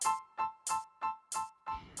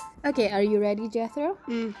Okay, are you ready, Jethro?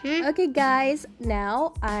 Mm-hmm. Okay, guys,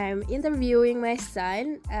 now I'm interviewing my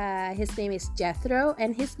son. His name is Jethro,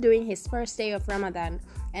 and he's doing his first day of Ramadan.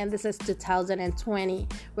 And this is 2020.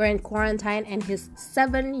 We're in quarantine, and he's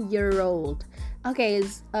 7-year-old. Okay,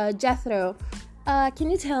 Jethro,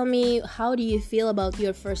 can you tell me how do you feel about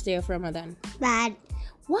your first day of Ramadan? Bad.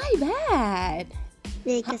 Why bad?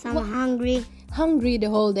 Because I'm hungry. Hungry the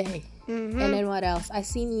whole day. Mm-hmm. And then what else? I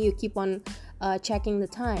seen you keep on checking the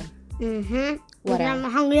time. Mm-hmm. What Because else?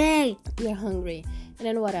 I'm hungry. You're hungry. And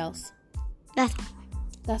then what else? That's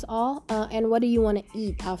That's all? And what do you want to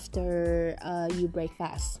eat after you break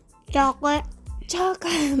fast? chocolate.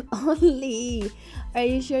 Chocolate only. Are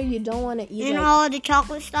you sure you don't want to eat And like, all the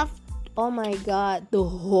chocolate stuff. oh my god, the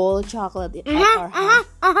whole chocolate at our Uh-huh. house?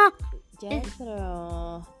 Uh-huh. Uh-huh.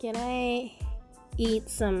 Jethro, can I eat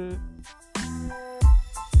some